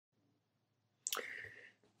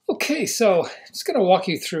Okay, so I'm just going to walk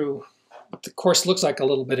you through what the course looks like a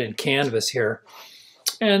little bit in Canvas here.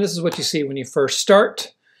 And this is what you see when you first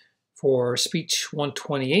start for Speech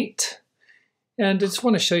 128. And I just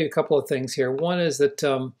want to show you a couple of things here. One is that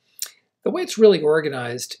the way it's really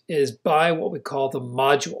organized is by what we call the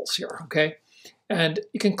modules here, okay? And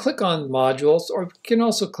you can click on modules, or you can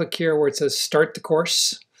also click here where it says Start the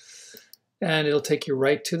Course, and it'll take you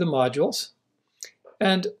right to the modules.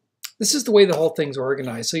 And this is the way the whole thing's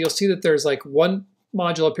organized. So you'll see that there's like one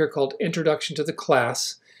module up here called Introduction to the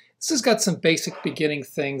Class. This has got some basic beginning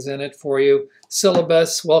things in it for you,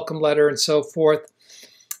 syllabus, welcome letter, and so forth.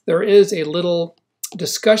 There is a little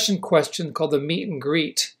discussion question called the meet and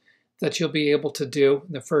greet that you'll be able to do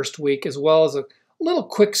in the first week, as well as a little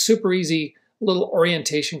quick, super easy little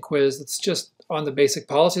orientation quiz that's just on the basic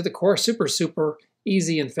policy of the course, super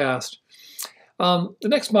easy and fast. The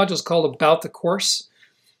next module is called About the Course.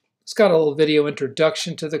 It's got a little video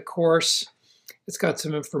introduction to the course. It's got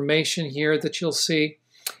some information here that you'll see.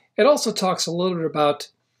 It also talks a little bit about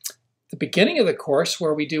the beginning of the course,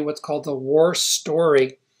 where we do what's called the war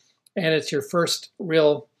story. And it's your first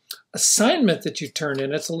real assignment that you turn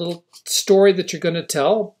in. It's a little story that you're going to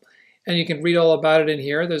tell, and you can read all about it in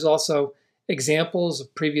here. There's also examples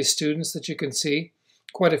of previous students that you can see,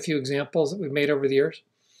 quite a few examples that we've made over the years.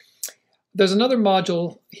 There's another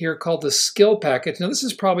module here called the skill package. Now this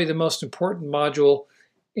is probably the most important module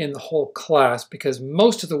in the whole class, because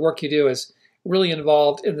most of the work you do is really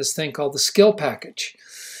involved in this thing called the skill package.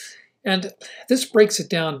 And this breaks it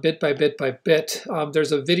down bit by bit by bit.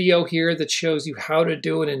 There's a video here that shows you how to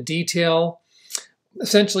do it in detail.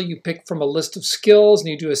 Essentially, you pick from a list of skills and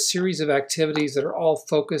you do a series of activities that are all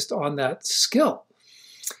focused on that skill.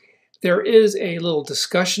 There is a little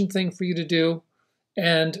discussion thing for you to do,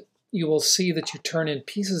 and you will see that you turn in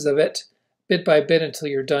pieces of it bit by bit until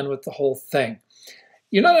you're done with the whole thing.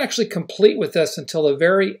 You're not actually complete with this until the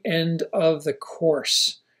very end of the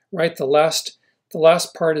course, right? The last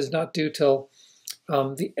part is not due till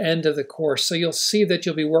the end of the course. So you'll see that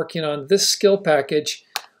you'll be working on this skill package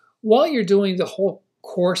while you're doing the whole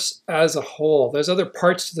course as a whole. There's other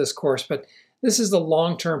parts to this course, but this is the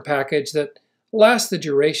long-term package that lasts the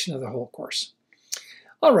duration of the whole course.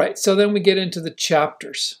 All right, so then we get into the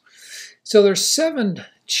chapters. So there's 7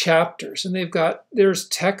 chapters, and there's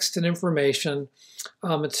text and information.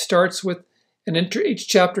 It starts with each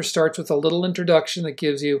chapter starts with a little introduction that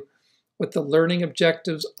gives you what the learning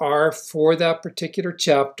objectives are for that particular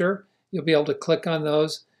chapter. You'll be able to click on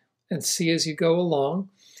those and see as you go along.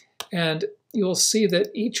 And you'll see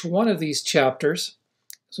that each one of these chapters,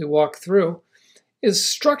 as we walk through, is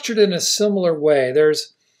structured in a similar way.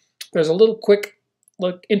 There's a little quick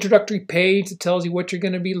introductory page that tells you what you're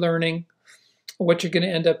going to be learning, what you're going to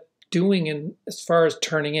end up doing as far as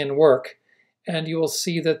turning in work. And you will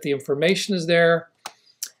see that the information is there.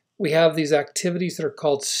 We have these activities that are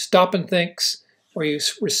called stop and thinks, where you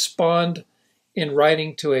respond in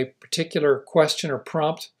writing to a particular question or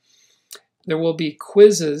prompt. There will be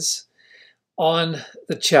quizzes on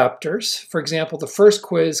the chapters. For example, the first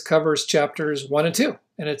quiz covers chapters 1 and 2,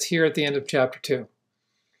 and it's here at the end of chapter 2.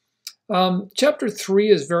 Chapter 3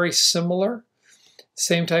 is very similar.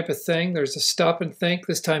 Same type of thing. There's a stop and think,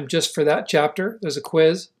 this time just for that chapter. There's a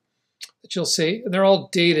quiz that you'll see, and they're all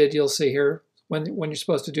dated, you'll see here, when you're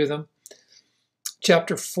supposed to do them.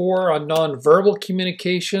 Chapter 4 on nonverbal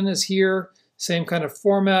communication is here. Same kind of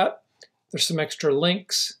format. There's some extra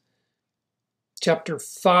links. Chapter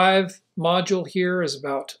 5 module here is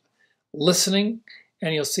about listening,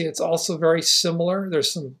 and you'll see it's also very similar.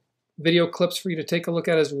 There's some video clips for you to take a look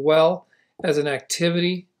at, as well as an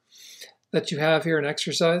activity that you have here, an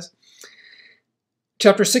exercise.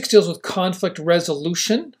 Chapter 6 deals with conflict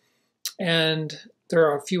resolution, and there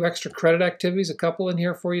are a few extra credit activities, a couple in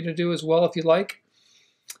here for you to do as well if you like.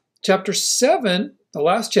 Chapter 7, the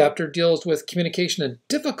last chapter, deals with communication in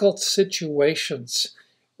difficult situations,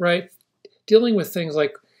 right? Dealing with things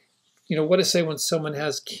like, what to say when someone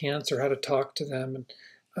has cancer, how to talk to them,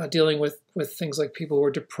 and dealing with things like people who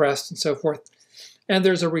are depressed and so forth. And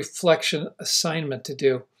there's a reflection assignment to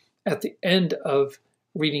do at the end of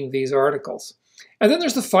reading these articles. And then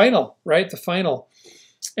there's the final, right? The final.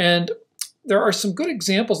 And there are some good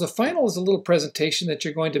examples. The final is a little presentation that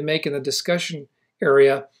you're going to make in the discussion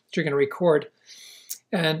area that you're going to record.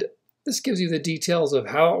 And this gives you the details of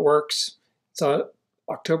how it works. It's on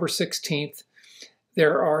October 16th.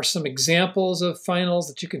 There are some examples of finals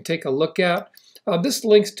that you can take a look at. This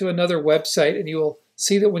links to another website, and you will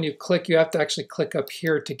see that when you click, you have to actually click up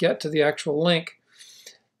here to get to the actual link.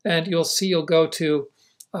 And you'll see you'll go to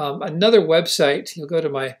another website. You'll go to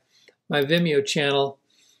my Vimeo channel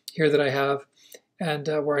here that I have, and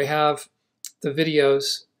where I have the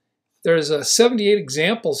videos. There's 78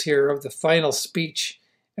 examples here of the final speech,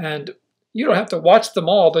 and you don't have to watch them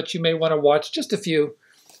all, but you may want to watch just a few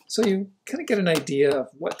so you kind of get an idea of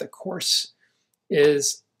what the course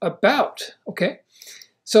is about. Okay,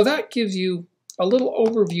 so that gives you a little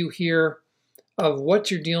overview here of what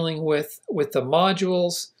you're dealing with the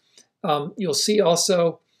modules. You'll see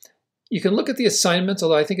also, you can look at the assignments,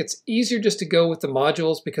 although I think it's easier just to go with the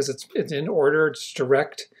modules because it's in order, it's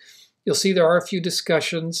direct. You'll see there are a few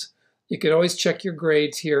discussions. You can always check your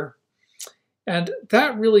grades here. And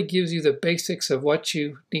that really gives you the basics of what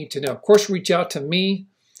you need to know. Of course, reach out to me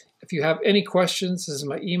if you have any questions. This is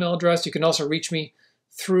my email address. You can also reach me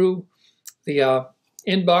through the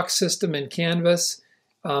inbox system in Canvas.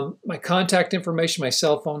 My contact information, my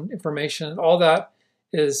cell phone information, all that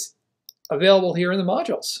is available here in the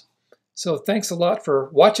modules. So thanks a lot for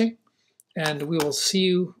watching, and we will see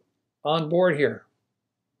you on board here.